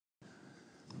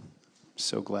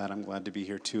So glad. I'm glad to be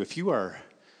here too. If you're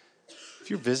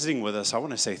visiting with us, I want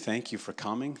to say thank you for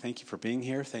coming. Thank you for being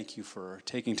here. Thank you for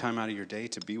taking time out of your day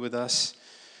to be with us.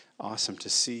 Awesome to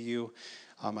see you.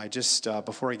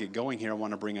 Before I get going here, I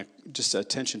want to bring just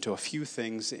attention to a few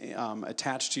things.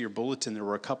 Attached to your bulletin, there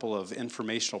were a couple of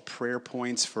informational prayer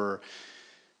points for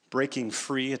breaking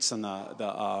free. It's on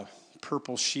the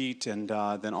purple sheet, and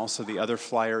then also the other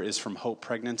flyer is from Hope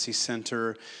Pregnancy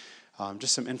Center.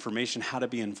 Just some information, how to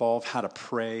be involved, how to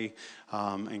pray.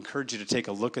 I encourage you to take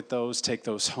a look at those, take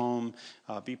those home.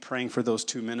 Be praying for those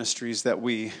two ministries that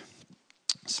we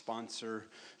sponsor,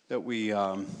 that we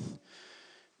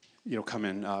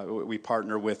we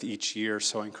partner with each year.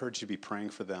 So I encourage you to be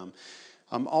praying for them.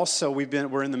 Also,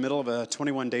 we're in the middle of a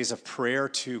 21 days of prayer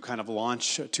to kind of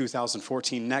launch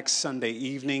 2014. Next Sunday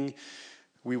evening,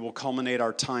 we will culminate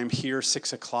our time here,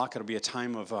 6 o'clock. It'll be a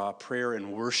time of prayer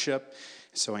and worship.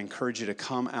 So I encourage you to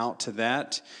come out to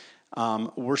that.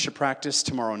 Worship practice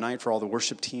tomorrow night for all the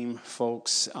worship team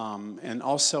folks. And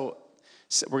also,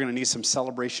 we're going to need some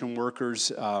celebration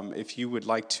workers. If you would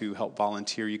like to help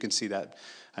volunteer, you can see that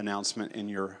announcement in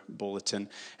your bulletin.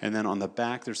 And then on the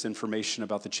back, there's information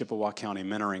about the Chippewa County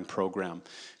Mentoring Program.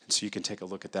 And so you can take a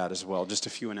look at that as well. Just a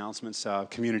few announcements,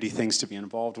 community things to be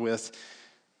involved with.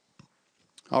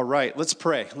 All right, let's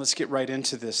pray. Let's get right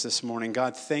into this morning.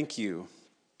 God, thank you,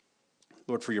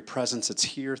 Lord, for your presence that's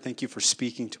here. Thank you for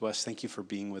speaking to us. Thank you for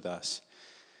being with us.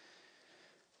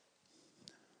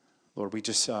 Lord, we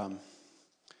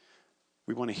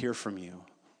want to hear from you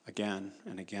again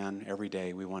and again every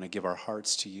day. We want to give our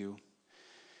hearts to you.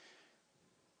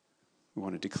 We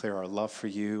want to declare our love for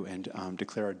you and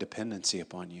declare our dependency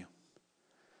upon you.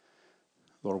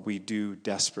 Lord, we do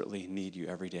desperately need you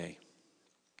every day.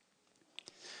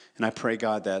 And I pray,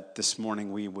 God, that this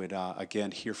morning we would, again,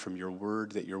 hear from your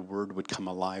word, that your word would come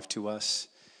alive to us.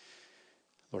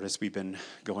 Lord, as we've been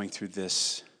going through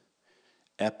this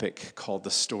epic called the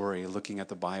story, looking at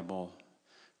the Bible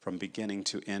from beginning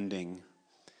to ending,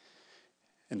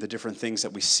 and the different things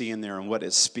that we see in there and what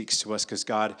it speaks to us, because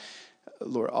God,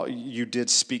 Lord, you did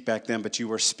speak back then, but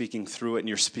you are speaking through it, and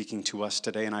you're speaking to us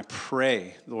today. And I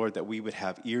pray, Lord, that we would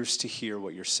have ears to hear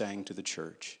what you're saying to the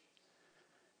church,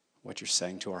 what you're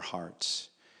saying to our hearts.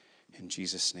 In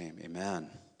Jesus' name, amen.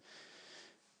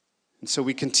 And so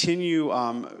we continue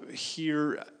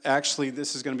here. Actually,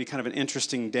 this is going to be kind of an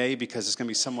interesting day because it's going to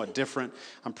be somewhat different.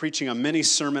 I'm preaching a mini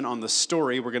sermon on the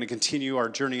story. We're going to continue our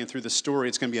journey through the story.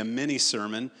 It's going to be a mini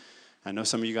sermon. I know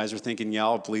some of you guys are thinking, yeah,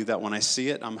 I'll believe that when I see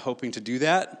it. I'm hoping to do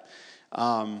that.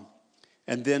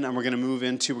 And then we're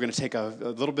going to take a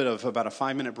little bit of about a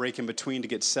 5-minute break in between to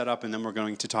get set up, and then we're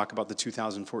going to talk about the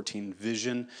 2014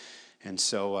 vision. And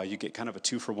so you get kind of a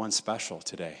 2-for-1 special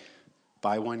today.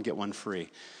 Buy one, get one free.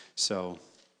 So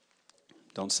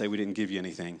don't say we didn't give you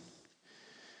anything.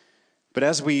 But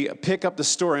as we pick up the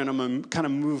story, and I'm going to kind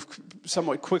of move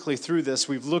somewhat quickly through this,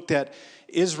 we've looked at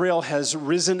Israel has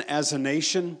risen as a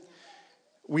nation.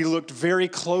 We looked very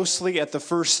closely at the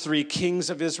first 3 kings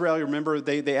of Israel. You remember,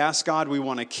 they asked God, we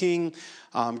want a king.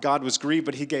 God was grieved,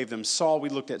 but he gave them Saul. We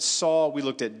looked at Saul. We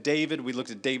looked at David. We looked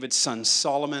at David's son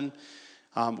Solomon.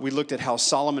 We looked at how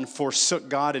Solomon forsook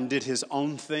God and did his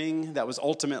own thing. That was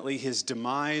ultimately his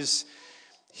demise.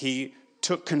 He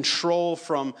took control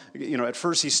from, at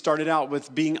first he started out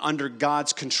with being under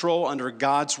God's control, under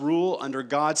God's rule, under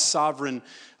God's sovereign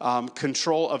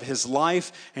control of his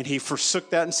life. And he forsook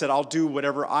that and said, I'll do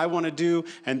whatever I want to do.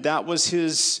 And that was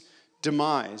his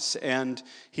demise. And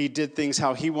he did things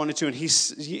how he wanted to. And he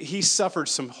suffered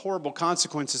some horrible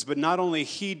consequences. But not only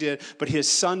he did, but his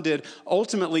son did.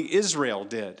 Ultimately, Israel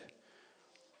did.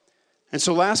 And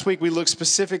so last week we looked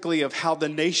specifically of how the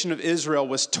nation of Israel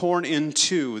was torn in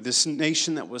two, this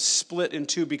nation that was split in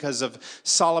two because of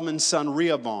Solomon's son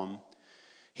Rehoboam.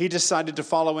 He decided to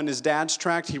follow in his dad's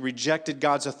track. He rejected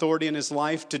God's authority in his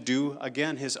life to do,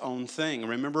 again, his own thing.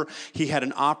 Remember, he had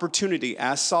an opportunity,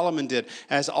 as Solomon did,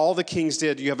 as all the kings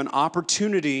did. You have an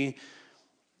opportunity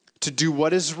to do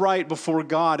what is right before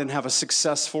God and have a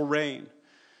successful reign.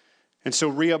 And so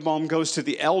Rehoboam goes to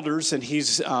the elders, and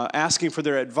he's asking for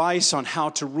their advice on how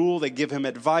to rule. They give him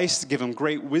advice, give him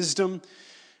great wisdom.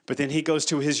 But then he goes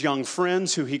to his young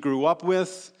friends who he grew up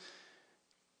with,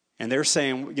 and they're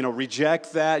saying,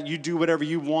 reject that. You do whatever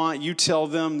you want. You tell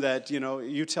them that, you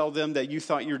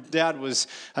thought your dad was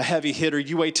a heavy hitter.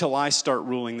 You wait till I start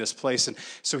ruling this place. And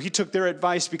so he took their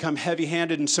advice, become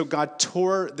heavy-handed, and so God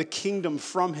tore the kingdom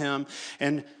from him,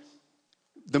 and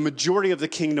the majority of the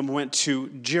kingdom went to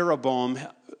Jeroboam,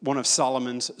 one of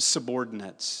Solomon's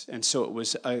subordinates. And so it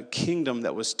was a kingdom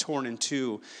that was torn in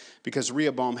two because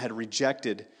Rehoboam had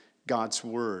rejected God's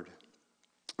word.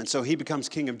 And so he becomes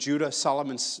king of Judah.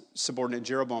 Solomon's subordinate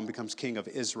Jeroboam becomes king of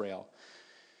Israel.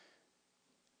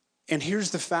 And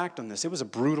here's the fact on this. It was a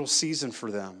brutal season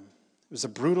for them. It was a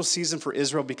brutal season for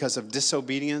Israel because of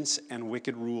disobedience and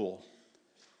wicked rule.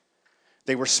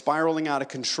 They were spiraling out of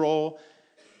control.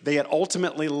 They had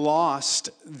ultimately lost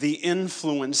the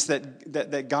influence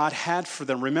that God had for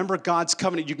them. Remember God's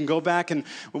covenant. You can go back and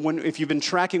if you've been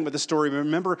tracking with the story,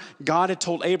 remember God had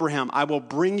told Abraham, I will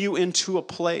bring you into a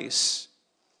place.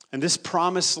 And this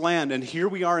promised land, and here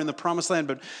we are in the promised land,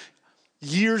 but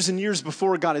years and years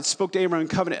before God had spoke to Abraham in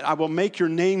covenant, I will make your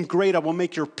name great, I will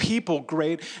make your people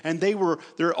great. And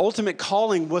their ultimate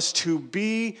calling was to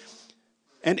be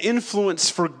an influence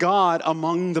for God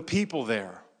among the people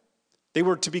there. They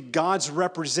were to be God's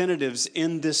representatives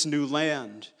in this new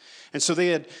land. And so they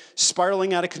had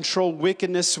spiraling out of control,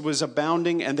 wickedness was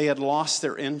abounding, and they had lost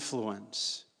their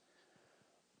influence.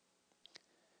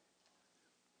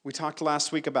 We talked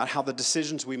last week about how the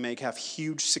decisions we make have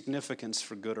huge significance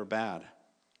for good or bad.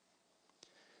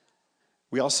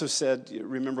 We also said,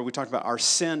 remember, we talked about our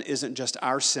sin isn't just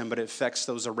our sin, but it affects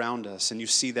those around us. And you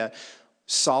see that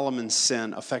Solomon's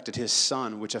sin affected his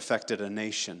son, which affected a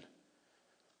nation.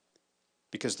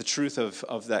 Because the truth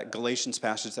of that Galatians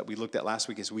passage that we looked at last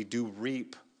week is we do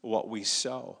reap what we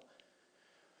sow.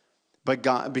 But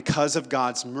God, because of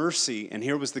God's mercy, and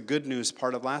here was the good news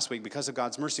part of last week, because of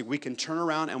God's mercy, we can turn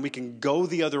around and we can go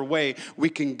the other way. We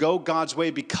can go God's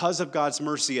way because of God's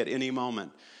mercy at any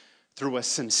moment through a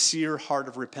sincere heart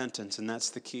of repentance, and that's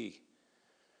the key.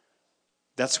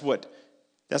 That's what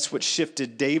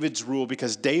shifted David's rule,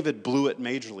 because David blew it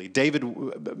majorly. David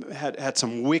had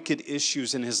some wicked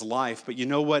issues in his life, but you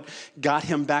know what got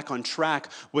him back on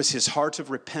track was his heart of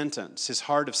repentance, his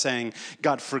heart of saying,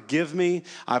 God, forgive me.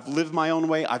 I've lived my own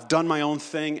way. I've done my own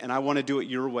thing, and I want to do it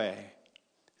your way.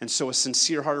 And so a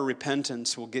sincere heart of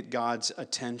repentance will get God's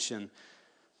attention.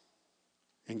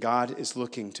 And God is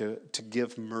looking to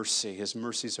give mercy. His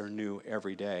mercies are new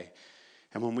every day.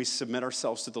 And when we submit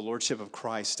ourselves to the lordship of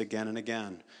Christ again and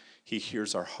again, he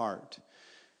hears our heart.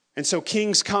 And so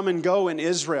kings come and go in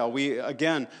Israel.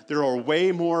 There are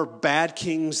way more bad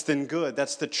kings than good.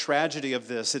 That's the tragedy of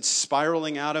this. It's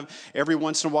spiraling out of, every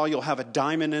once in a while you'll have a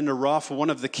diamond in the rough. One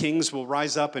of the kings will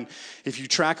rise up, and if you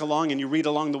track along and you read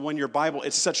along the one-year Bible,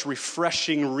 it's such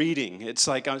refreshing reading. It's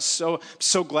like, I'm so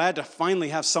glad to finally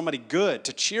have somebody good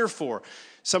to cheer for.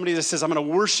 Somebody that says, I'm going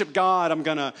to worship God. I'm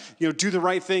going to, do the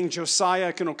right thing.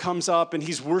 Josiah comes up and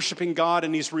he's worshiping God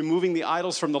and he's removing the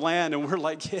idols from the land. And we're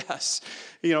like, yes.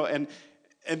 And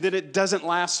then it doesn't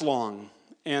last long.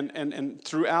 And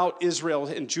throughout Israel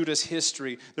and Judah's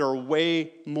history, there are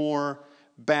way more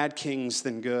bad kings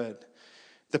than good.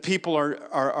 The people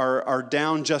are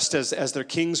down just as their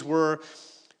kings were.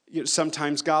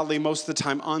 Sometimes godly, most of the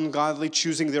time ungodly,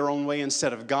 choosing their own way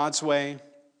instead of God's way.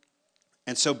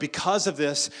 And so because of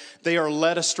this, they are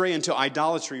led astray into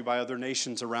idolatry by other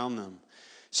nations around them.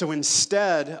 So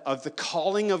instead of the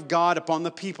calling of God upon the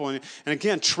people, and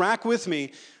again, track with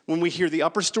me, when we hear the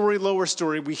upper story, lower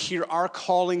story, we hear our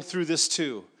calling through this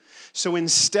too. So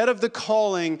instead of the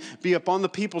calling be upon the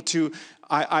people to,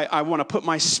 I want to put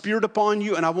my spirit upon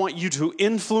you, and I want you to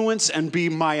influence and be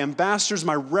my ambassadors,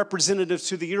 my representatives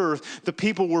to the earth, the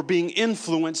people were being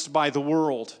influenced by the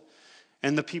world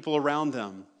and the people around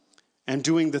them, and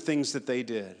doing the things that they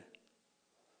did.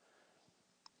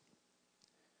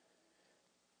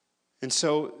 And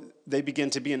so they begin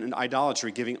to be in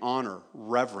idolatry, giving honor,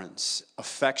 reverence,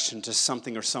 affection to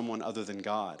something or someone other than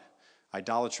God.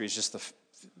 Idolatry is just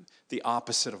the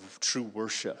opposite of true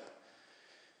worship.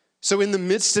 So in the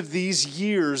midst of these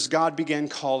years, God began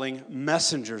calling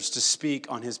messengers to speak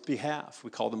on his behalf. We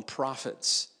call them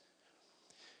prophets.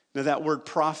 Now that word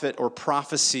prophet or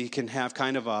prophecy can have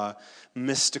kind of a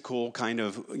mystical kind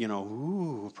of,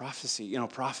 prophecy,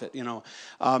 prophet,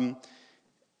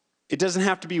 It doesn't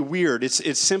have to be weird.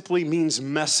 It simply means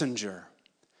messenger.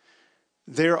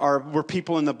 There were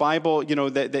people in the Bible,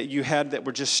 that you had that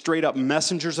were just straight up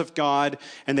messengers of God,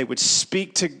 and they would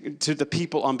speak to the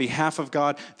people on behalf of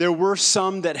God. There were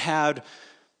some that had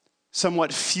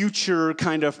somewhat future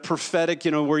kind of prophetic,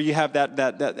 where you have that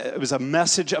it was a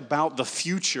message about the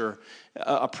future,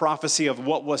 a prophecy of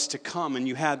what was to come, and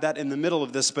you had that in the middle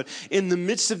of this. But in the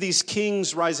midst of these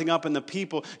kings rising up and the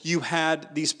people, you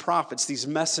had these prophets, these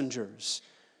messengers,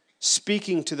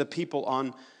 speaking to the people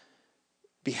on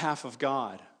behalf of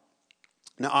God.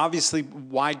 Now, obviously,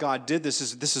 why God did this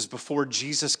is before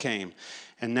Jesus came.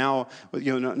 And now,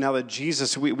 now that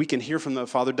Jesus, we can hear from the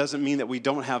Father, doesn't mean that we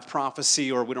don't have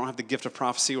prophecy or we don't have the gift of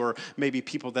prophecy or maybe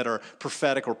people that are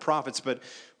prophetic or prophets. But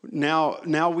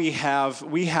now we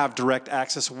have direct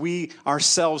access. We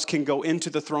ourselves can go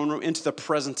into the throne room, into the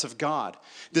presence of God.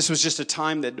 This was just a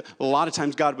time that a lot of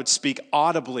times God would speak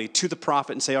audibly to the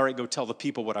prophet and say, all right, go tell the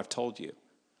people what I've told you.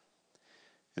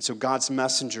 And so God's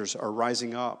messengers are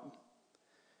rising up.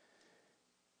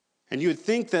 And you would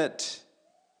think that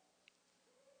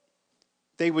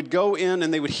they would go in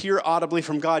and they would hear audibly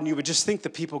from God, and you would just think the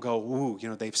people go, ooh,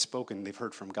 they've spoken, they've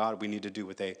heard from God. We need to do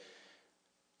what they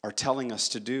are telling us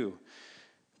to do.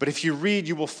 But if you read,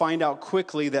 you will find out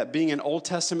quickly that being an Old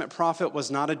Testament prophet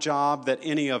was not a job that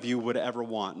any of you would ever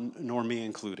want, nor me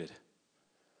included.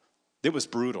 It was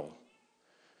brutal.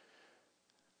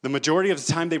 The majority of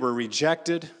the time they were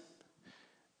rejected.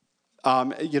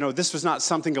 This was not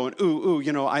something going,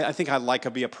 I think I'd like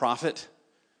to be a prophet.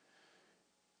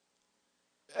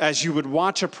 As you would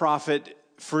watch a prophet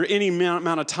for any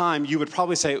amount of time, you would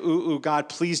probably say, God,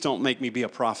 please don't make me be a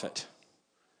prophet.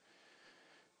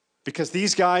 Because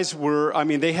these guys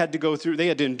they had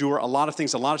to endure a lot of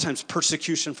things, a lot of times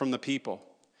persecution from the people.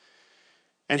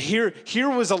 And here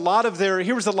was a lot of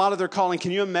their calling.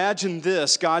 Can you imagine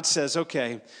this? God says,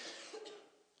 okay,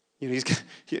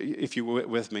 if you were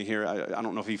with me here, I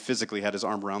don't know if he physically had his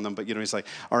arm around them, but he's like,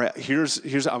 all right, here's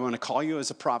I'm going to call you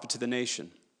as a prophet to the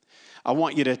nation. I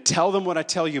want you to tell them what I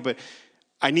tell you, but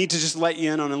I need to just let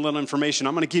you in on a little information.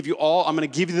 I'm going to give you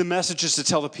the messages to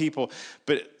tell the people,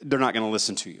 but they're not going to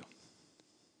listen to you.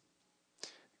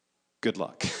 Good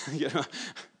luck.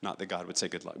 Not that God would say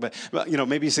good luck, but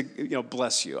maybe he said,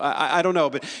 bless you. I don't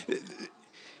know, but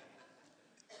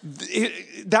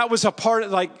that was a part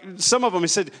of, like, some of them, he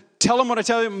said, tell them what I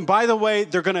tell you. And by the way,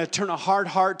 they're going to turn a hard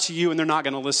heart to you and they're not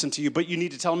going to listen to you. But you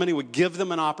need to tell them anyway. Give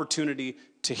them an opportunity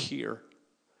to hear.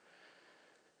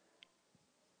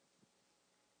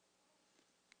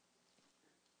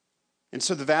 And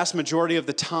so the vast majority of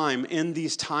the time, in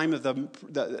these time of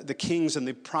the kings and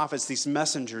the prophets, these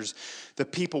messengers, the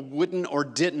people wouldn't or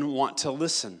didn't want to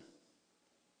listen.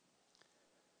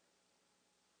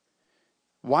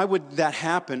 Why would that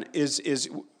happen is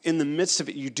in the midst of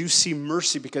it, you do see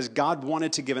mercy because God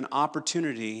wanted to give an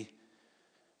opportunity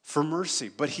for mercy,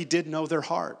 but he did know their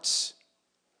hearts.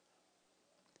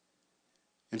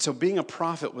 And so being a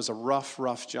prophet was a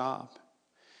rough job.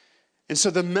 And so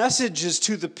the messages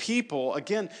to the people,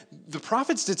 again, the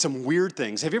prophets did some weird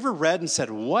things. Have you ever read and said,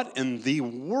 what in the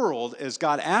world is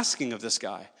God asking of this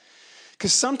guy?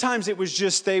 Because sometimes it was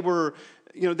just they would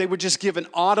just give an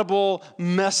audible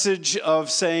message of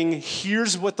saying,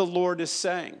 here's what the Lord is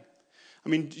saying. I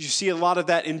mean, you see a lot of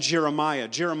that in Jeremiah.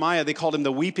 Jeremiah, they called him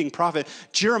the weeping prophet.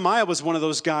 Jeremiah was one of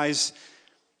those guys.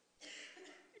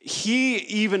 He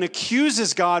even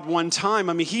accuses God one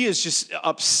time. I mean, he is just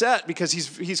upset because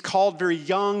he's called very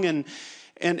young,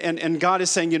 and God is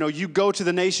saying, you go to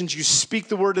the nations, you speak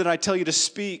the word that I tell you to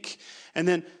speak. And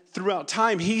then throughout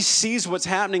time, he sees what's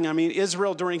happening. I mean,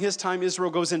 during his time, Israel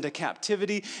goes into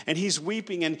captivity, and he's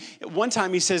weeping. And one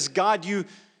time he says, God, you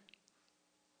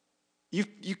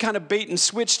kind of bait and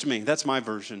switched me. That's my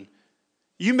version.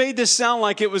 You made this sound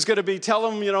like it was going to be, tell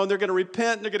them, they're going to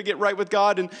repent, and they're going to get right with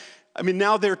God. And I mean,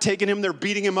 now they're taking him, they're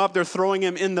beating him up, they're throwing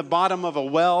him in the bottom of a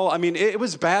well. I mean, it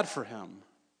was bad for him.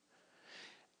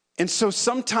 And so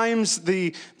sometimes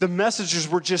the messages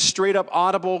were just straight up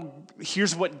audible.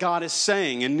 Here's what God is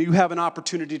saying, and you have an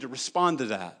opportunity to respond to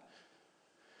that.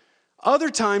 Other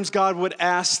times, God would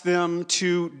ask them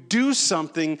to do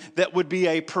something that would be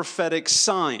a prophetic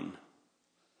sign.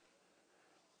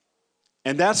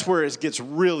 And that's where it gets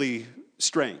really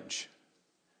strange.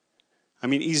 I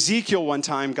mean, Ezekiel, one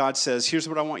time, God says, here's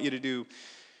what I want you to do.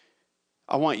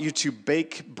 I want you to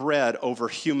bake bread over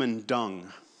human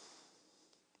dung.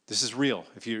 This is real.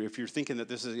 If you're thinking that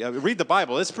this is, read the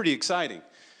Bible. It's pretty exciting.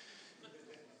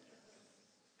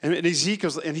 And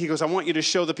Ezekiel, and he goes, I want you to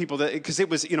show the people that, because it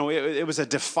was, it was a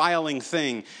defiling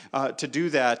thing to do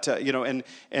that, and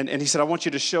he said, I want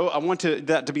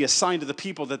that to be a sign to the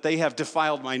people that they have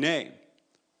defiled my name.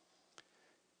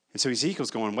 And so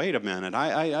Ezekiel's going, wait a minute,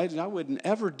 I wouldn't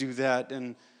ever do that,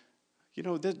 and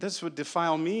this would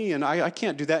defile me, and I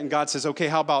can't do that. And God says, okay,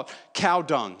 how about cow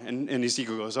dung? And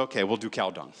Ezekiel goes, okay, we'll do cow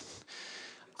dung.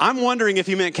 I'm wondering if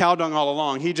he meant cow dung all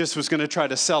along. He just was going to try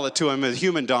to sell it to him as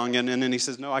human dung, and then he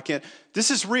says, no, I can't.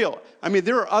 This is real. I mean,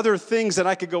 there are other things that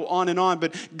I could go on,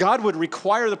 but God would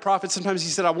require the prophet. Sometimes he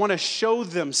said, I want to show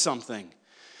them something.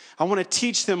 I want to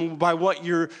teach them by what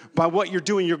you're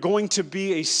doing. You're going to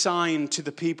be a sign to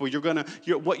the people.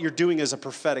 What you're doing is a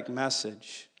prophetic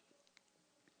message.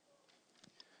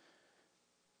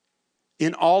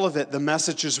 In all of it, the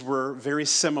messages were very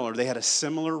similar. They had a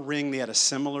similar ring. They had a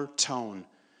similar tone,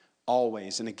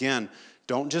 always. And again,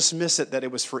 don't just miss it that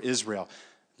it was for Israel.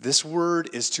 This word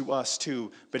is to us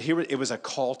too. But here it was a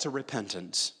call to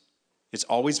repentance. It's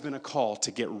always been a call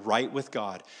to get right with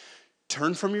God.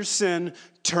 Turn from your sin,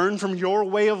 turn from your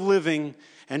way of living,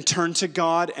 and turn to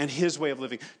God and His way of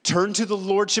living. Turn to the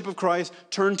Lordship of Christ.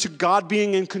 Turn to God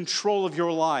being in control of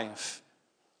your life.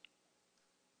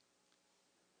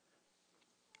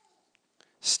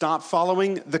 Stop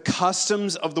following the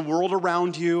customs of the world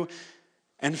around you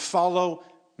and follow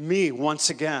me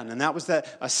once again. And that was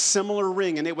a similar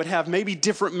ring, and it would have maybe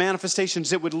different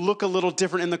manifestations. It would look a little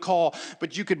different in the call,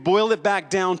 but you could boil it back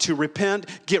down to repent,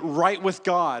 get right with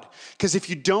God. Because if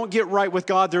you don't get right with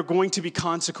God, there are going to be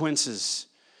consequences.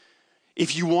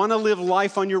 If you want to live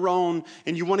life on your own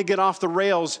and you want to get off the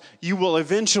rails, you will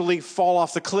eventually fall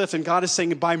off the cliff. And God is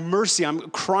saying, by mercy, I'm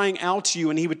crying out to you.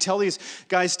 And He would tell these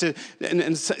guys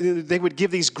and they would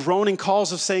give these groaning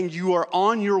calls of saying, you are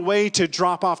on your way to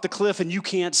drop off the cliff and you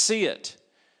can't see it.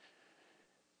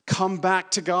 Come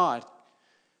back to God.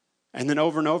 And then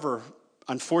over and over,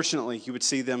 unfortunately, you would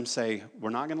see them say, we're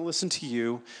not going to listen to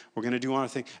you. We're going to do our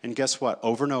thing. And guess what?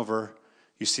 Over and over,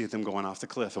 you see them going off the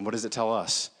cliff. And what does it tell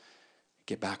us?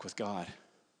 Get back with God.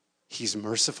 He's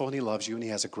merciful and He loves you and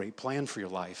He has a great plan for your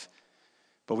life.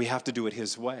 But we have to do it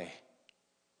His way.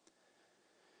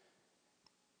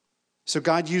 So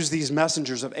God used these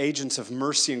messengers of agents of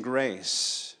mercy and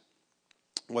grace.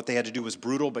 What they had to do was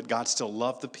brutal, but God still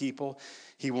loved the people.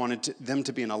 He wanted them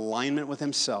to be in alignment with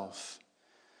Himself.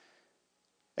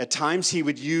 At times He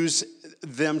would use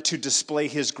them to display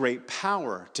His great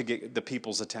power to get the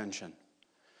people's attention.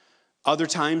 Other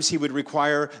times He would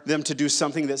require them to do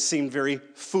something that seemed very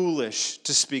foolish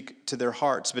to speak to their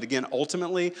hearts. But again,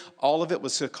 ultimately, all of it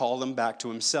was to call them back to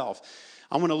Himself.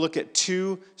 I want to look at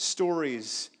two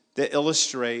stories that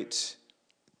illustrate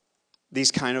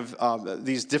these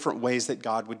these different ways that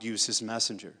God would use His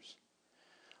messengers.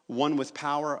 One with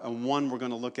power, and one we're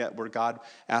going to look at where God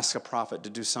asks a prophet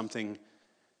to do something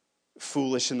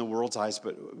foolish in the world's eyes,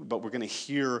 but we're going to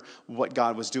hear what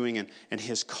God was doing and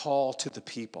His call to the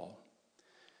people.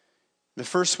 The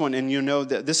first one, and you know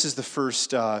that this is the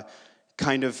first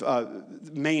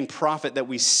main prophet that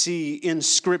we see in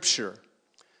Scripture.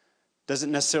 Doesn't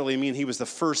necessarily mean he was the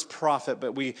first prophet,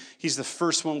 but he's the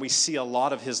first one we see a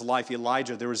lot of his life.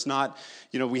 Elijah, there was not,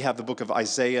 we have the book of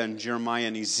Isaiah and Jeremiah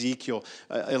and Ezekiel.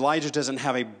 Elijah doesn't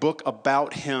have a book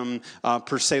about him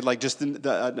per se, like just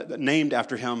named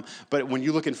after him. But when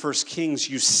you look in 1 Kings,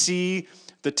 you see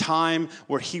the time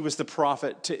where he was the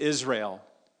prophet to Israel.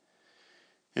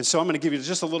 And so I'm going to give you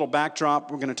just a little backdrop.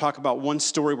 We're going to talk about one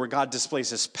story where God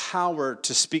displays His power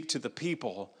to speak to the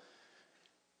people.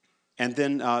 And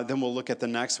then we'll look at the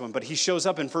next one. But he shows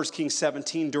up in 1 Kings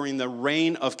 17 during the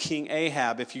reign of King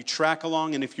Ahab. If you track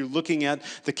along and if you're looking at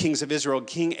the kings of Israel,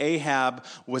 King Ahab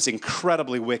was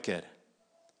incredibly wicked.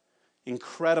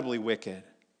 Incredibly wicked.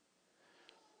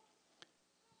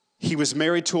 He was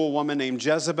married to a woman named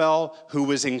Jezebel who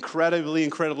was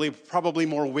incredibly, probably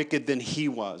more wicked than he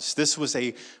was. This was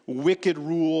a wicked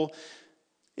rule.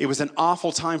 It was an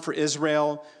awful time for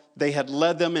Israel. They had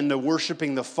led them into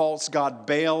worshiping the false god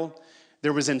Baal.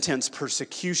 There was intense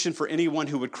persecution for anyone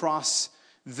who would cross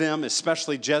them,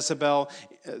 especially Jezebel.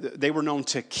 They were known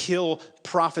to kill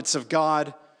prophets of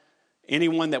God.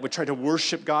 Anyone that would try to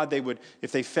worship God,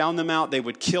 if they found them out, they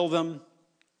would kill them.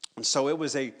 And so it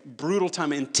was a brutal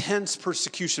time, intense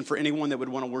persecution for anyone that would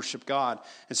want to worship God.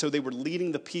 And so they were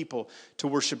leading the people to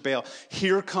worship Baal.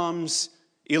 Here comes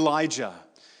Elijah.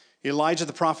 Elijah,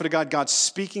 the prophet of God, God's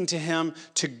speaking to him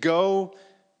to go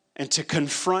and to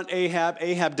confront Ahab.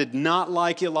 Ahab did not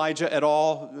like Elijah at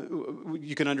all.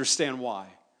 You can understand why.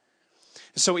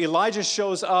 So Elijah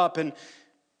shows up and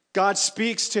God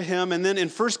speaks to him. And then in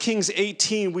 1 Kings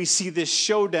 18, we see this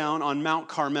showdown on Mount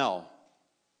Carmel.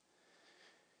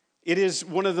 It is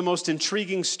one of the most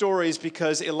intriguing stories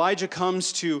because Elijah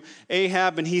comes to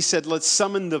Ahab and he said, let's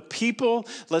summon the people,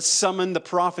 let's summon the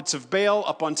prophets of Baal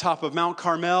up on top of Mount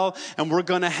Carmel, and we're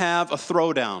going to have a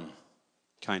throwdown,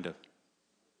 kind of.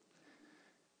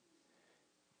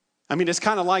 I mean, it's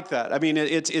kind of like that. I mean,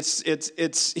 it's.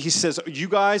 He says, you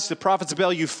guys, the prophets of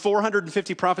Baal, you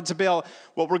 450 prophets of Baal,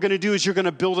 what we're going to do is you're going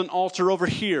to build an altar over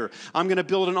here. I'm going to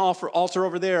build an altar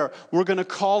over there. We're going to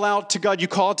call out to God. You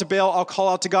call out to Baal, I'll call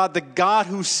out to God. The God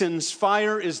who sends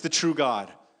fire is the true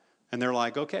God. And they're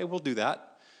like, okay, we'll do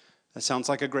that. That sounds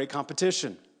like a great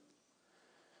competition.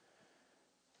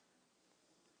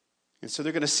 And so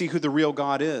they're going to see who the real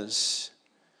God is.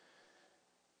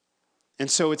 And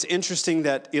so it's interesting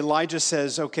that Elijah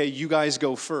says, okay, you guys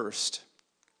go first.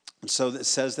 And so it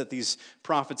says that these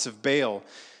prophets of Baal,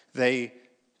 they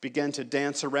began to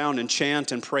dance around and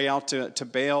chant and pray out to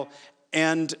Baal.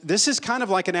 And this is kind of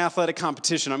like an athletic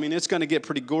competition. I mean, it's going to get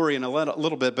pretty gory in a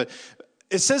little bit, but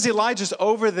it says Elijah's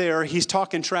over there, he's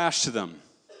talking trash to them.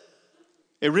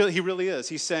 He really is.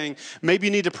 He's saying, maybe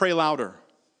you need to pray louder.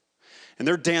 And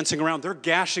they're dancing around. They're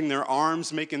gashing their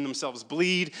arms, making themselves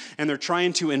bleed. And they're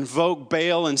trying to invoke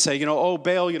Baal and say, oh,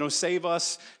 Baal, save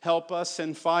us, help us,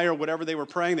 send fire, whatever they were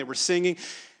praying. They were singing.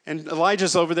 And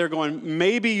Elijah's over there going,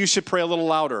 maybe you should pray a little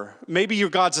louder. Maybe your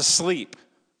God's asleep.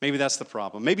 Maybe that's the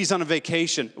problem. Maybe he's on a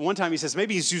vacation. One time he says,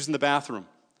 maybe he's using the bathroom.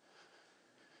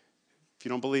 If you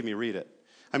don't believe me, read it.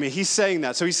 I mean, he's saying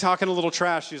that. So he's talking a little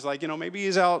trash. He's like, maybe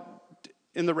he's out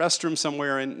in the restroom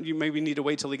somewhere and you maybe need to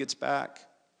wait till he gets back.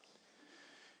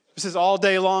 He says all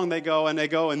day long they go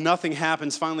and nothing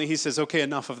happens. Finally he says, okay,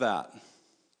 enough of that.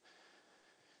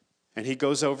 And he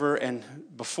goes over and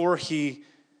before he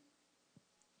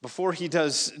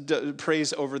does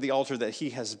praise over the altar that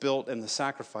he has built and the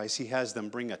sacrifice, he has them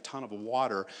bring a ton of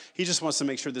water. He just wants to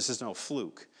make sure this is no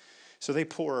fluke. So they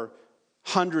pour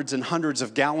hundreds and hundreds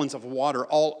of gallons of water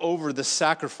all over the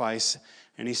sacrifice.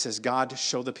 And he says, God,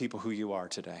 show the people who you are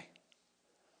today.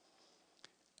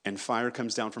 And fire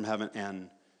comes down from heaven and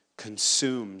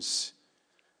consumes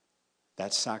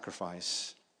that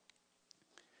sacrifice.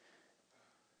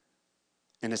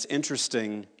 And it's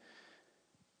interesting,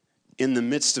 in the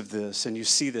midst of this, and you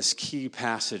see this key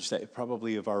passage that you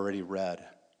probably have already read.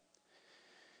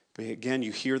 But again,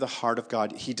 you hear the heart of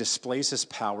God. He displays his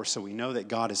power, so we know that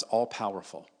God is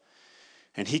all-powerful.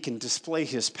 And he can display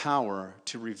his power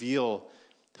to reveal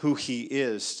who he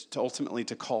is, to ultimately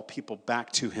to call people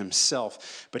back to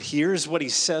himself. But here's what he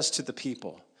says to the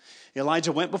people.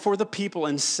 Elijah went before the people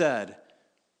and said,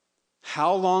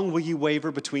 how long will you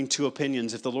waver between two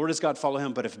opinions? If the Lord is God, follow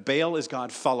him. But if Baal is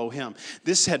God, follow him.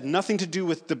 This had nothing to do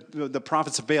with the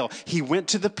prophets of Baal. He went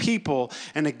to the people.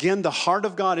 And again, the heart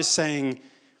of God is saying,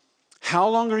 how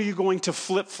long are you going to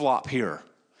flip-flop here?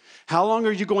 How long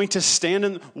are you going to stand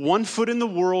in one foot in the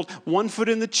world, one foot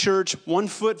in the church, one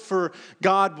foot for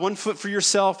God, one foot for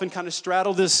yourself, and kind of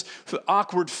straddle this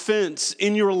awkward fence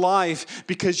in your life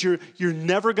because you're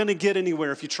never going to get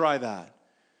anywhere if you try that.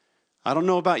 I don't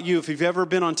know about you, if you've ever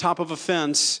been on top of a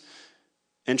fence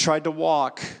and tried to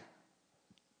walk,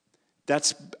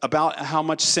 that's about how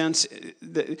much sense,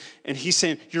 and he's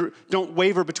saying, don't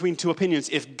waver between two opinions.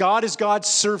 If God is God,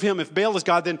 serve him. If Baal is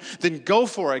God, then go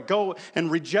for it. Go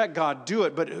and reject God, do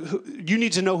it. But you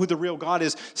need to know who the real God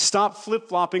is. Stop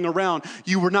flip-flopping around.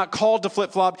 You were not called to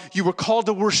flip-flop. You were called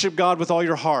to worship God with all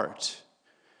your heart.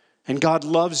 And God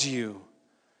loves you.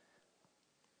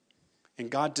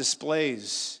 And God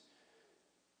displays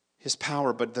his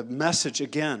power. But the message,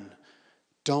 again,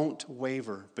 don't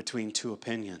waver between two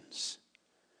opinions.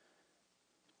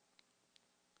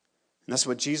 And that's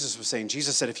what Jesus was saying.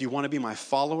 Jesus said, if you want to be my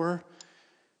follower,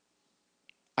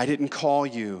 I didn't call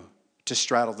you to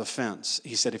straddle the fence.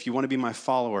 He said, if you want to be my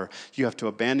follower, you have to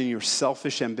abandon your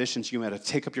selfish ambitions. You have to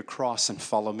take up your cross and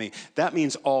follow me. That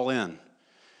means all in.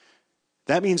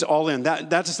 That means all in.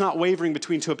 That's not wavering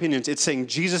between two opinions. It's saying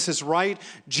Jesus is right,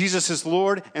 Jesus is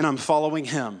Lord, and I'm following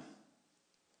him.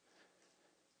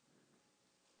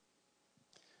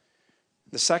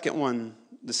 The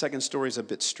second story is a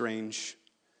bit strange.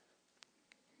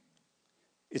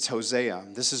 It's Hosea.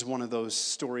 This is one of those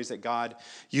stories that God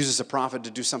uses a prophet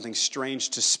to do something strange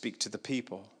to speak to the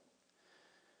people.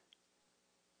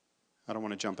 I don't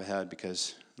want to jump ahead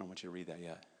because I don't want you to read that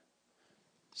yet.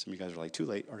 Some of you guys are like, too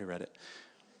late, already read it.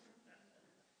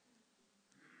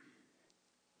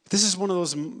 This is one of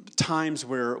those times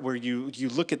where you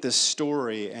look at this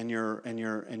story and you're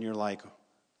like,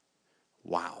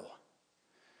 wow.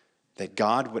 That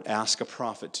God would ask a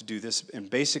prophet to do this. And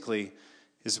basically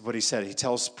is what he said. He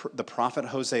tells the prophet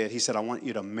Hosea, he said, I want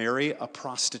you to marry a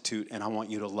prostitute and I want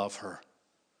you to love her.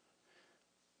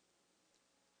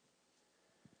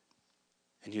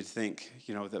 And you'd think,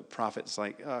 the prophet's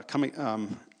like, for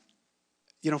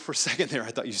a second there,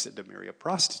 I thought you said to marry a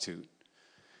prostitute.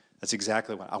 That's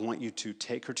exactly what I want you to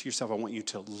take her to yourself. I want you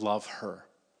to love her.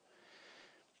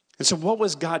 And so what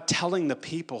was God telling the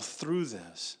people through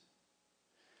this?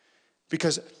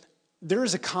 Because there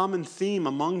is a common theme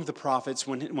among the prophets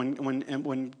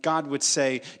when God would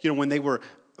say, when they were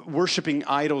worshiping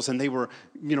idols and they were,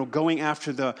 going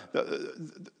after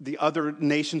the other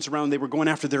nations around, they were going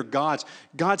after their gods.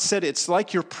 God said, it's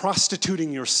like you're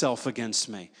prostituting yourself against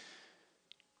me.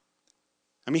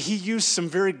 I mean, he used some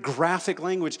very graphic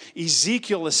language.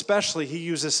 Ezekiel especially, he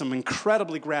uses some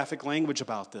incredibly graphic language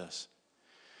about this.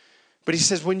 But he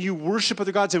says, when you worship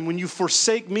other gods and when you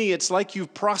forsake me, it's like you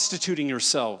prostituting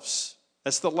yourselves.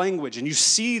 That's the language. And you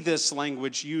see this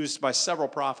language used by several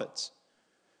prophets.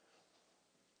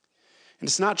 And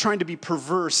it's not trying to be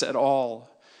perverse at all.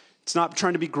 It's not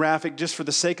trying to be graphic just for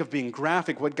the sake of being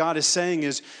graphic. What God is saying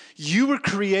is, you were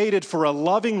created for a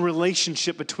loving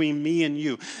relationship between me and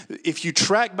you. If you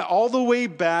track all the way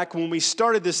back when we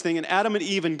started this thing in Adam and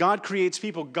Eve and God creates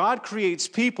people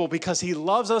because he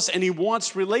loves us and he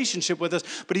wants relationship with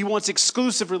us, but he wants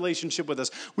exclusive relationship with us.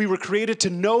 We were created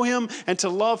to know him and to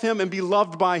love him and be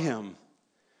loved by him.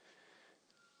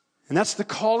 And that's the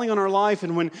calling on our life.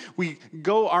 And when we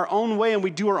go our own way and we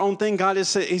do our own thing, he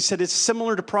said it's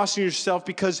similar to prostituting yourself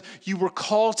because you were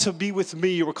called to be with me.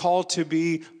 You were called to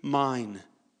be mine.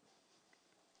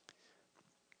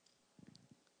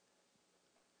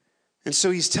 And so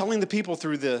he's telling the people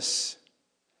through this,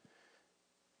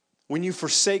 when you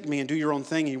forsake me and do your own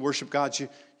thing and you worship God,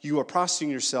 you are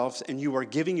prostituting yourselves and you are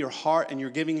giving your heart and you're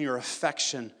giving your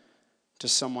affection to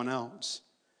someone else.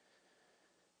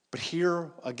 But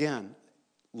here, again,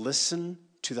 listen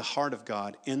to the heart of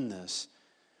God in this.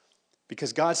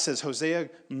 Because God says, Hosea,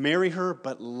 marry her,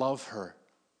 but love her.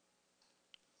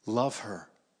 Love her.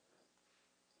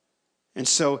 And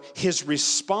so his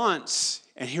response,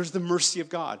 and here's the mercy of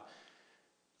God.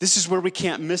 This is where we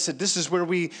can't miss it. This is where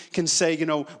we can say,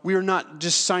 we are not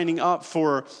just signing up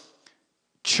for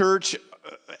church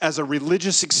as a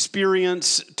religious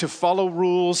experience to follow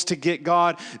rules, to get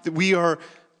God. We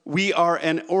are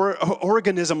an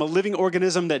organism, a living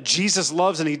organism that Jesus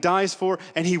loves and he dies for,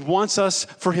 and he wants us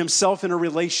for himself in a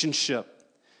relationship.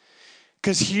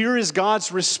 Because here is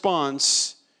God's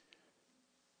response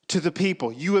to the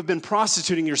people. You have been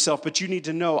prostituting yourself, but you need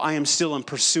to know I am still in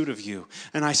pursuit of you,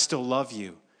 and I still love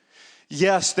you.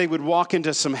 Yes, they would walk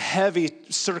into some heavy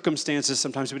circumstances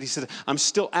sometimes, but he said, I'm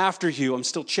still after you. I'm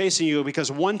still chasing you, because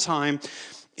one time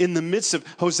in the midst of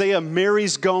Hosea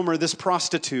marries Gomer, this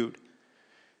prostitute.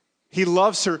 He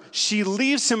loves her. She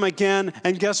leaves him again.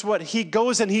 And guess what? He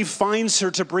goes and he finds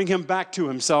her to bring him back to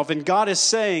himself. And God is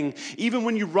saying, even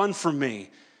when you run from me,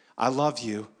 I love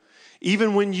you.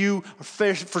 Even when you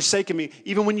forsaken me,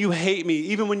 even when you hate me,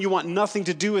 even when you want nothing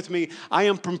to do with me, I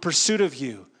am in pursuit of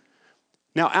you.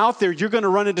 Now out there, you're going to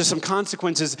run into some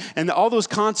consequences. And all those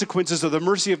consequences are the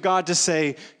mercy of God to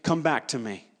say, come back to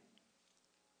me.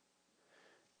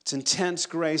 It's intense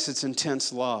grace. It's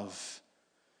intense love.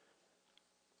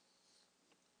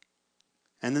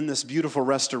 And then this beautiful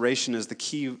restoration is the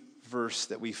key verse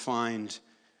that we find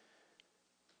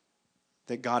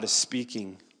that God is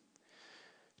speaking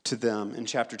to them. In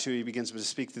chapter 2, he begins to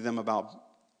speak to them about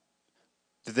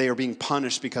that they are being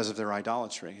punished because of their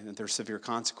idolatry and that there are severe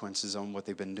consequences on what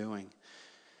they've been doing.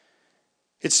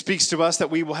 It speaks to us that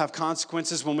we will have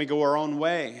consequences when we go our own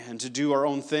way, and to do our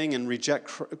own thing and reject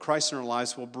Christ in our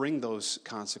lives will bring those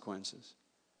consequences.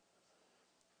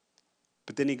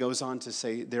 But then he goes on to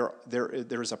say there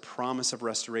is a promise of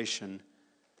restoration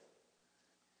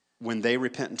when they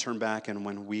repent and turn back and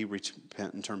when we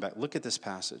repent and turn back. Look at this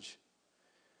passage.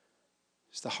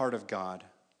 It's the heart of God.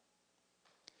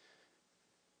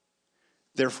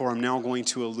 Therefore, I'm now going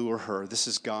to allure her. This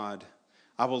is God.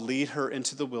 I will lead her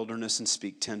into the wilderness and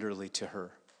speak tenderly to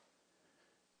her.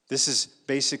 This is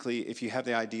basically, if you have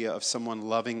the idea of someone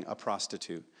loving a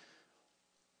prostitute.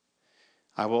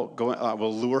 I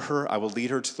will lure her. I will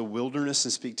lead her to the wilderness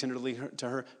and speak tenderly to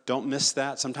her. Don't miss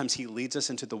that. Sometimes he leads us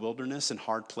into the wilderness and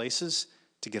hard places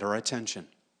to get our attention.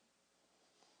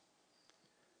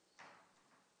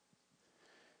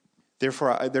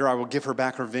 Therefore, I will give her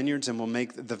back her vineyards and will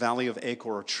make the valley of Achor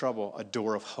or trouble a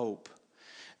door of hope.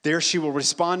 There she will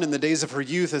respond in the days of her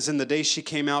youth as in the day she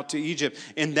came out to Egypt.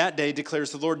 In that day,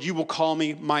 declares the Lord, you will call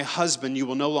me my husband. You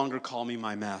will no longer call me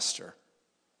my master.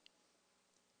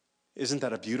 Isn't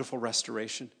that a beautiful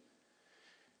restoration?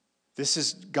 This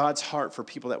is God's heart for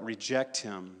people that reject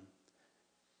him.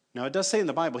 Now, it does say in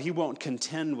the Bible, he won't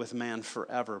contend with man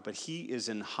forever, but he is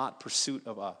in hot pursuit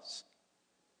of us.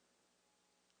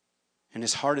 And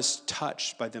his heart is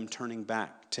touched by them turning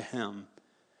back to him.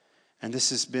 And this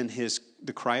has been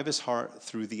the cry of his heart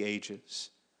through the ages.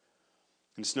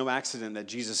 And it's no accident that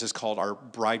Jesus is called our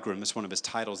bridegroom. It's one of his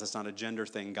titles. That's not a gender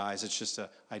thing, guys. It's just an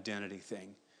identity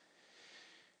thing.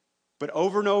 But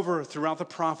over and over throughout the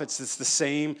prophets, it's the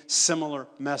same similar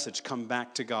message. Come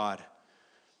back to God.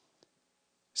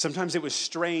 Sometimes it was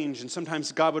strange, and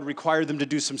sometimes God would require them to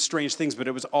do some strange things, but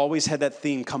it was always had that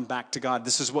theme, come back to God.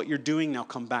 This is what you're doing now,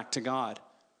 come back to God.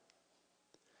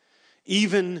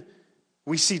 Even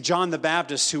We see John the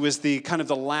Baptist, who is the kind of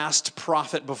the last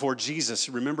prophet before Jesus.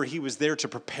 Remember, he was there to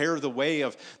prepare the way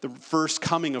of the first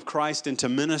coming of Christ into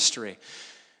ministry.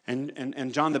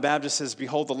 And John the Baptist says,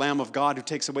 behold the Lamb of God who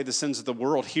takes away the sins of the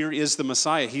world. Here is the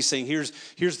Messiah. He's saying,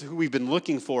 here's who we've been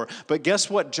looking for. But guess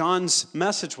what John's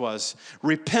message was?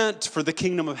 Repent, for the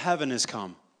kingdom of heaven has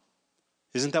come.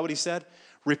 Isn't that what he said?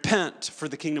 Repent, for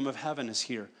the kingdom of heaven is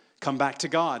here. Come back to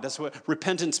God. That's what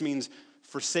repentance means.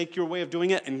 Forsake your way of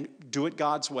doing it and do it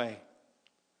God's way.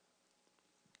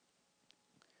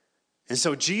 And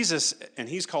so Jesus, and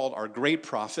he's called our great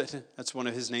prophet, that's one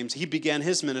of his names, he began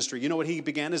his ministry. You know what he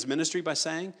began his ministry by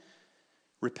saying?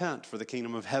 Repent, for the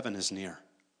kingdom of heaven is near.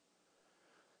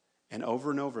 And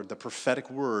over, the prophetic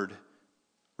word,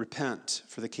 repent,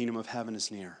 for the kingdom of heaven is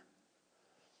near.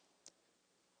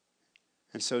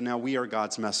 And so now we are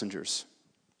God's messengers.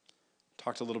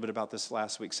 Talked a little bit about this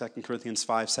last week, 2 Corinthians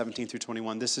 5, 17 through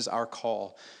 21. This is our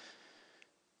call.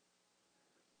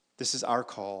 This is our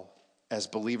call as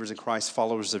believers in Christ,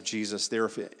 followers of Jesus.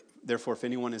 Therefore, if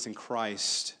anyone is in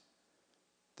Christ,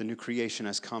 the new creation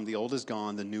has come. The old is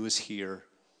gone, the new is here.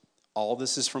 All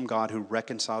this is from God, who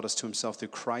reconciled us to himself through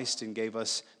Christ and gave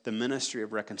us the ministry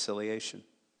of reconciliation.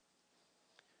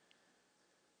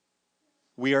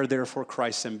 We are therefore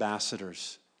Christ's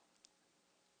ambassadors,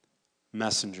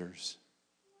 messengers.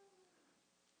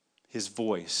 His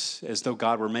voice, as though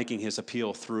God were making his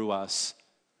appeal through us.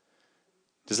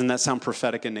 Doesn't that sound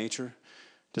prophetic in nature?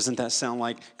 Doesn't that sound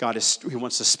like he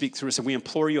wants to speak through us? And we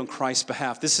implore you on Christ's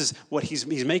behalf. This is what he's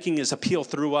making his appeal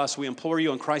through us. We implore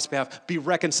you on Christ's behalf. Be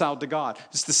reconciled to God.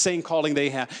 It's the same calling they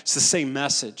have. It's the same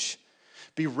message.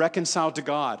 Be reconciled to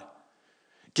God.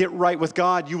 Get right with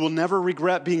God. You will never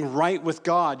regret being right with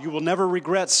God. You will never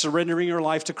regret surrendering your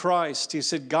life to Christ. He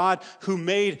said, God who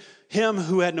made him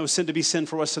who had no sin to be sin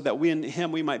for us, so that in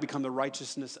him we might become the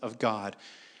righteousness of God.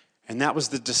 And that was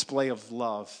the display of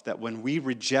love, that when we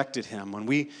rejected him, when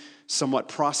we somewhat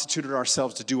prostituted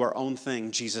ourselves to do our own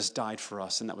thing, Jesus died for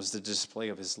us, and that was the display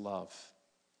of his love.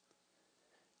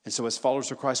 And so as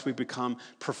followers of Christ, we become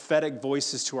prophetic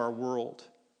voices to our world.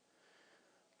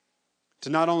 To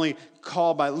not only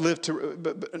call by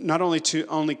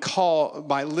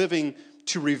living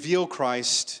to reveal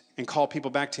Christ and call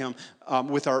people back to him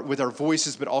with our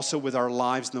voices, but also with our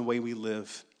lives and the way we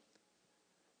live.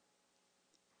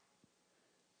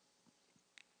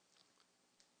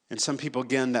 And some people,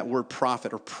 again, that word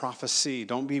prophet or prophecy,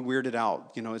 don't be weirded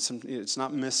out. You know, it's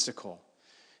not mystical.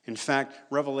 In fact,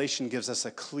 Revelation gives us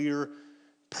a clear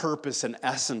purpose and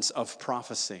essence of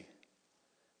prophecy.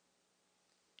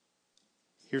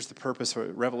 Here's the purpose for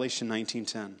Revelation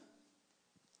 19:10.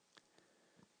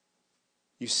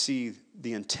 You see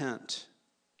the intent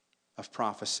of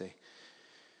prophecy.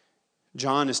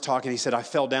 John is talking. He said, I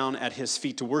fell down at his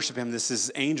feet to worship him. This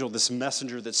is angel, this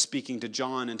messenger that's speaking to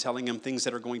John and telling him things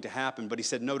that are going to happen. But he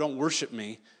said, no, don't worship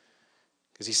me.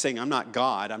 Because he's saying, I'm not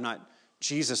God. I'm not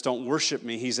Jesus. Don't worship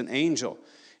me. He's an angel.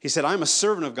 He said, I'm a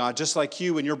servant of God, just like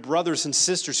you and your brothers and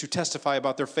sisters who testify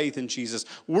about their faith in Jesus.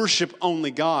 Worship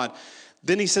only God.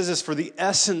 Then he says this, for the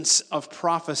essence of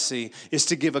prophecy is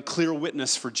to give a clear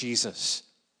witness for Jesus.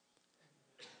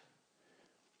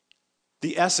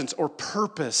 The essence or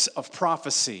purpose of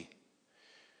prophecy.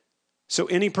 So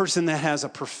any person that has a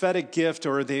prophetic gift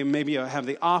or they maybe have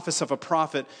the office of a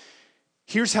prophet,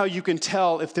 here's how you can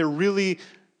tell if they're really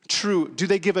true. Do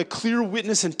they give a clear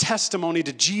witness and testimony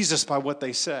to Jesus by what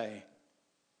they say?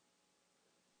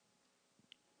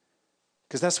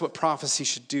 Because that's what prophecy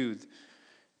should do.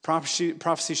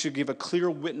 Prophecy should give a clear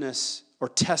witness or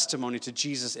testimony to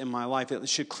Jesus in my life. It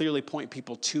should clearly point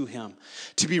people to him,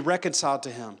 to be reconciled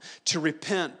to him, to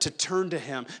repent, to turn to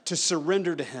him, to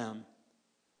surrender to him.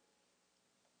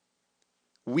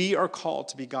 We are called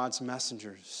to be God's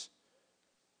messengers.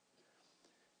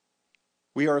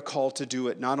 We are called to do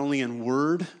it not only in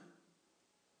word,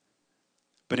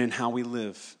 but in how we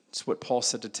live. It's what Paul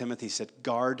said to Timothy. He said,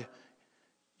 guard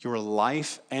your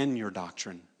life and your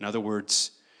doctrine. In other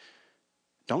words,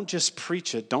 don't just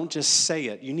preach it. Don't just say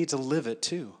it. You need to live it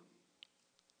too.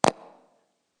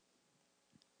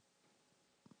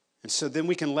 And so then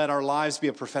we can let our lives be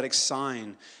a prophetic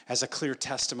sign as a clear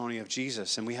testimony of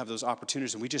Jesus. And we have those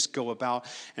opportunities and we just go about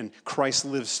and Christ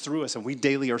lives through us and we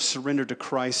daily are surrendered to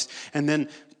Christ. And then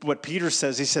what Peter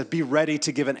says, he said, be ready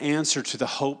to give an answer to the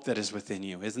hope that is within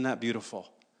you. Isn't that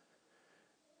beautiful?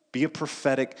 Be a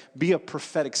prophetic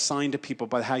sign to people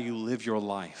by how you live your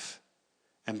life.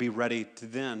 And be ready to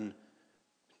then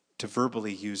to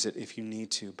verbally use it if you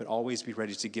need to, but always be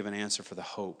ready to give an answer for the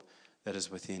hope that is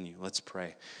within you. Let's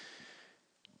pray.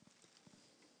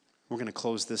 We're going to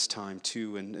close this time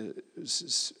too, and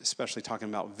especially talking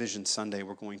about Vision Sunday,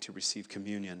 we're going to receive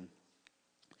communion.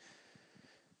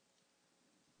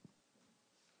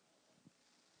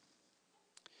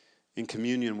 In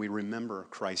communion, we remember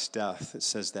Christ's death. It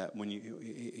says that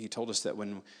he told us that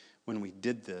when we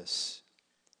did this,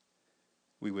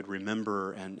 we would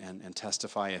remember and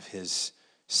testify of his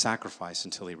sacrifice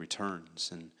until he returns.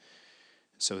 And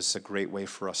so it's a great way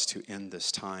for us to end this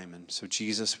time. And so,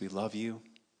 Jesus, we love you.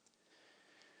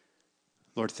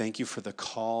 Lord, thank you for the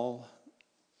call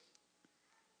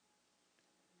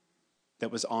that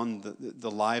was on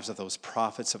the lives of those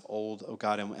prophets of old, oh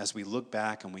God. And as we look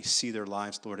back and we see their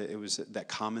lives, Lord, it was that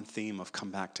common theme of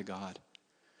come back to God.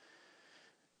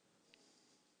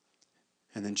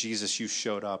 And then, Jesus, you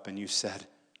showed up and you said,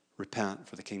 repent,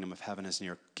 for the kingdom of heaven is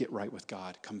near. Get right with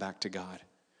God. Come back to God.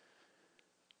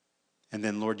 And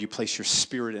then, Lord, you place your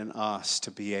Spirit in us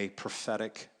to be a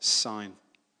prophetic sign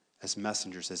as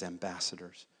messengers, as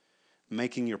ambassadors,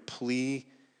 making your plea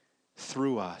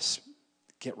through us.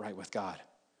 Get right with God.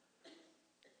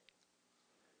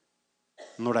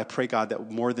 And Lord, I pray, God, that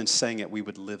more than saying it, we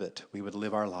would live it. We would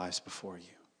live our lives before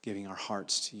you, giving our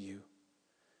hearts to you.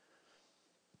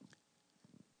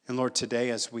 And Lord, today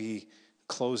as we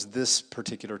close this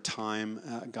particular time,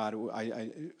 God, I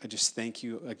just thank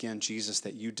you again, Jesus,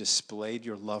 that you displayed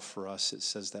your love for us. It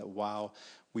says that while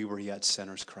we were yet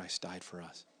sinners, Christ died for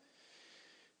us.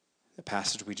 The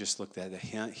passage we just looked at,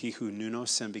 that he who knew no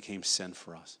sin became sin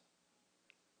for us,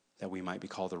 that we might be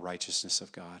called the righteousness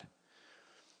of God.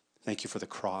 Thank you for the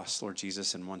cross, Lord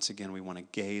Jesus. And once again, we want to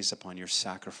gaze upon your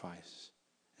sacrifice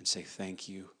and say thank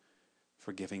you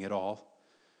for giving it all.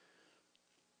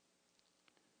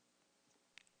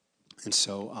 And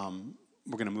so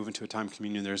we're going to move into a time of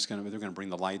communion. They're going to bring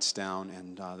the lights down,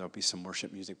 and there'll be some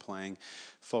worship music playing.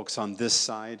 Folks, on this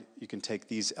side, you can take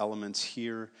these elements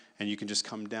here, and you can just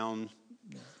come down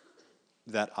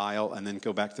that aisle and then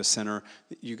go back to the center.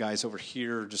 You guys over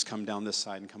here, just come down this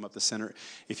side and come up the center.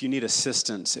 If you need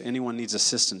assistance, anyone needs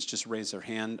assistance, just raise their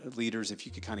hand. Leaders, if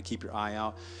you could kind of keep your eye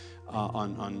out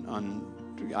on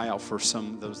the eye out for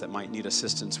some of those that might need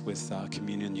assistance with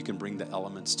communion. You can bring the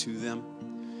elements to them.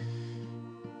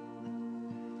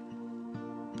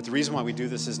 But the reason why we do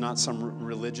this is not some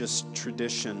religious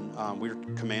tradition. We're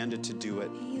commanded to do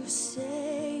it. You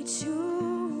say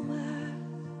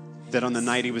that on the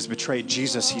night he was betrayed,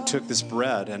 Jesus, he took this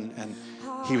bread and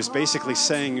he was basically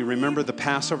saying, you remember the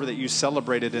Passover that you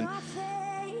celebrated, and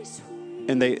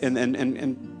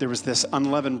there was this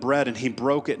unleavened bread, and he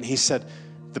broke it and he said,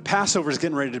 the Passover is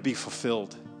getting ready to be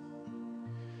fulfilled.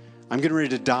 I'm getting ready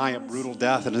to die a brutal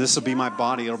death, and this will be my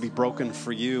body. It'll be broken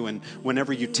for you. And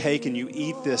whenever you take and you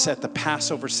eat this at the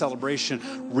Passover celebration,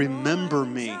 remember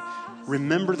me.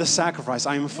 Remember the sacrifice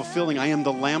I am fulfilling. I am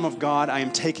the Lamb of God. I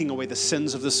am taking away the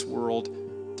sins of this world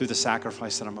through the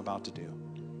sacrifice that I'm about to do.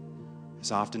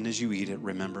 As often as you eat it,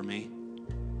 remember me.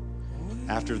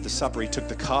 After the supper, he took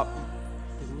the cup,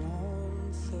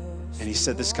 and he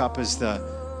said, this cup is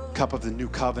the cup of the new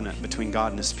covenant between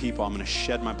God and his people. I'm going to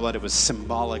shed my blood. It was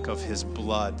symbolic of his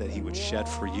blood that he would shed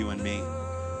for you and me.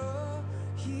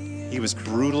 He was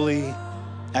brutally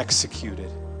executed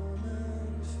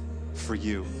for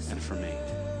you and for me.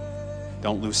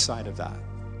 Don't lose sight of that.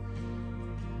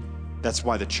 That's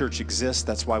why the church exists.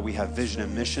 That's why we have vision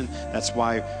and mission. That's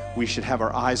why we should have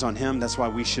our eyes on him. That's why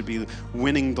we should be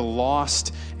winning the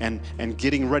lost and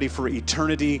getting ready for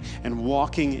eternity and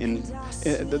walking in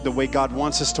the way God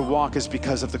wants us to walk, is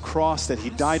because of the cross, that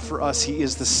he died for us. He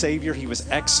is the Savior. He was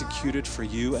executed for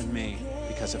you and me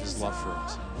because of his love for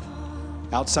us.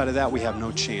 Outside of that, we have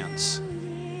no chance.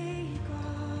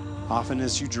 Often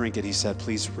as you drink it, he said,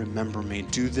 please remember me.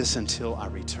 Do this until I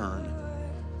return.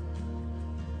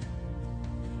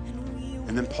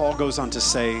 And then Paul goes on to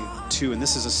say, too, and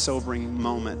this is a sobering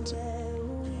moment.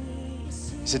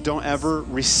 He said, don't ever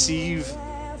receive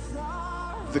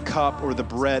the cup or the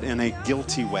bread in a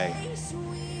guilty way.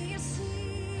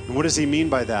 And what does he mean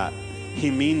by that?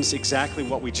 He means exactly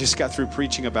what we just got through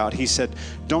preaching about. He said,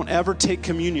 don't ever take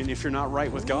communion if you're not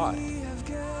right with God. He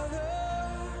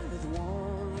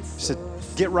said,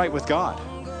 get right with God.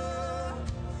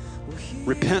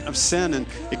 Repent of sin and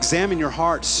examine your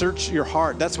heart. Search your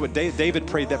heart. That's what David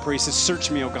prayed that prayer. He says,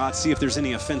 search me, O God, see if there's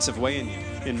any offensive way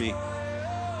in me.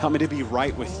 Help me to be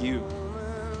right with you.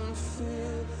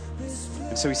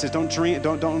 And so he says, don't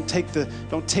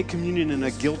take communion in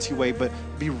a guilty way, but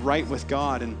be right with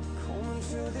God. And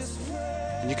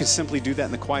you can simply do that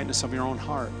in the quietness of your own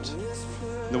heart.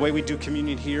 And the way we do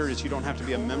communion here is you don't have to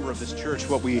be a member of this church.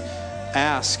 What we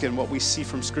ask and what we see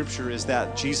from Scripture is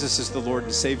that Jesus is the Lord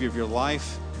and Savior of your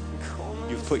life.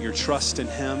 You've put your trust in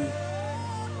him.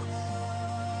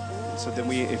 And so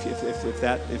then if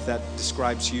that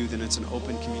describes you, then it's an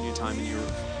open communion time, and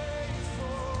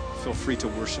feel free to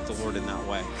worship the Lord in that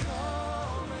way.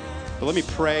 But let me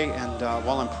pray, and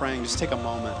while I'm praying, just take a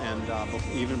moment, and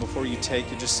even before you take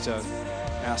it, just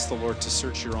ask the Lord to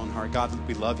search your own heart. God,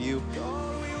 we love you.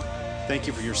 Thank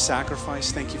you for your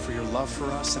sacrifice. Thank you for your love for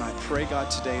us. And I pray, God,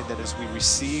 today that as we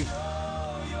receive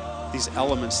these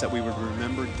elements, that we would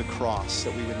remember the cross,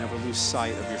 that we would never lose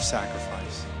sight of your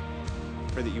sacrifice.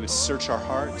 Pray that you would search our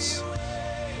hearts,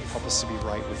 help us to be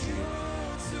right with you.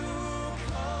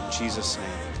 In Jesus'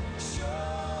 name,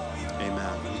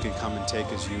 amen. You can come and take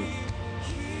as you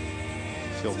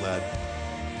feel led.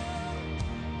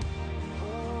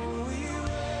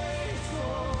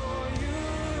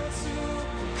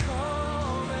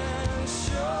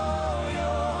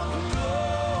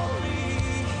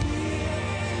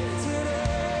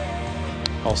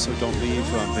 Also, don't leave.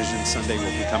 Vision Sunday will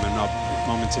be coming up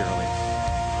momentarily.